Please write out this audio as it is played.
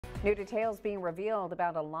New details being revealed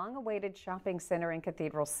about a long-awaited shopping center in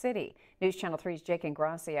Cathedral City. News Channel 3's Jake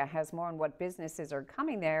Ingracia has more on what businesses are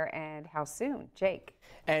coming there and how soon. Jake.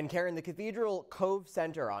 And Karen, the Cathedral Cove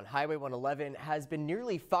Center on Highway 111 has been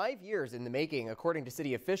nearly 5 years in the making, according to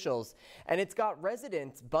city officials, and it's got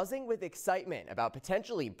residents buzzing with excitement about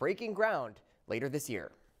potentially breaking ground later this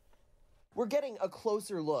year. We're getting a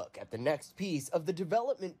closer look at the next piece of the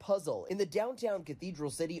development puzzle in the downtown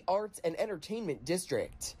Cathedral City Arts and Entertainment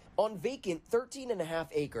District. On vacant 13.5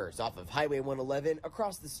 acres off of Highway 111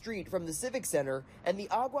 across the street from the Civic Center and the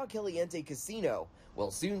Agua Caliente Casino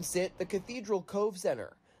will soon sit the Cathedral Cove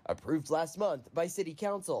Center, approved last month by City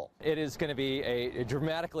Council. It is going to be a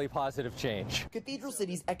dramatically positive change. Cathedral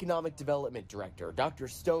City's Economic Development Director, Dr.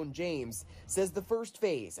 Stone James, says the first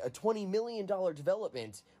phase, a $20 million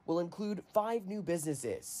development, will include 5 new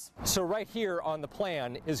businesses. So right here on the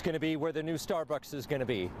plan is going to be where the new Starbucks is going to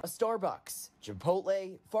be. A Starbucks,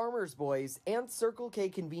 Chipotle, Farmer's Boys, and Circle K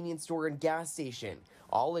convenience store and gas station,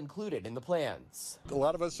 all included in the plans. A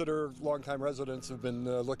lot of us that are longtime residents have been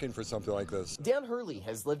looking for something like this. Dan Hurley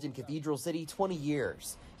has lived in Cathedral City 20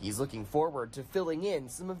 years. He's looking forward to filling in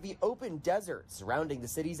some of the open desert surrounding the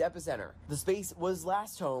city's epicenter. The space was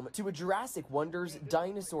last home to a Jurassic Wonders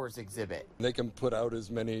dinosaurs exhibit. They can put out as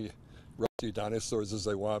many rusty dinosaurs as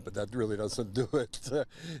they want, but that really doesn't do it.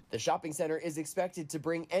 The shopping center is expected to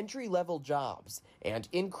bring entry-level jobs and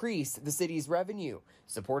increase the city's revenue,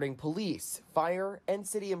 supporting police, fire, and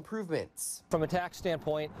city improvements. From a tax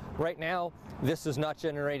standpoint, right now, this is not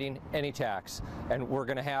generating any tax, and we're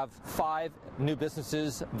going to have 5 new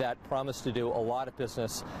businesses that promise to do a lot of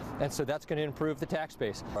business, and so that's going to improve the tax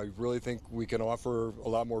base. I really think we can offer a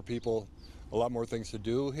lot more people a lot more things to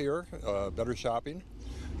do here, better shopping,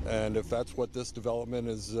 and if that's what this development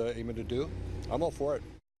is aiming to do, I'm all for it.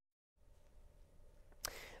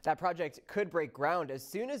 That project could break ground as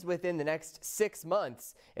soon as within the next 6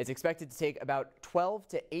 months. It's expected to take about 12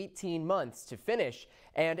 to 18 months to finish.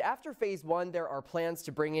 And after phase 1, there are plans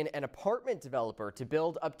to bring in an apartment developer to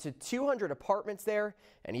build up to 200 apartments there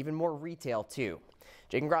and even more retail too.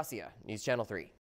 Jake Ingracia, News Channel 3.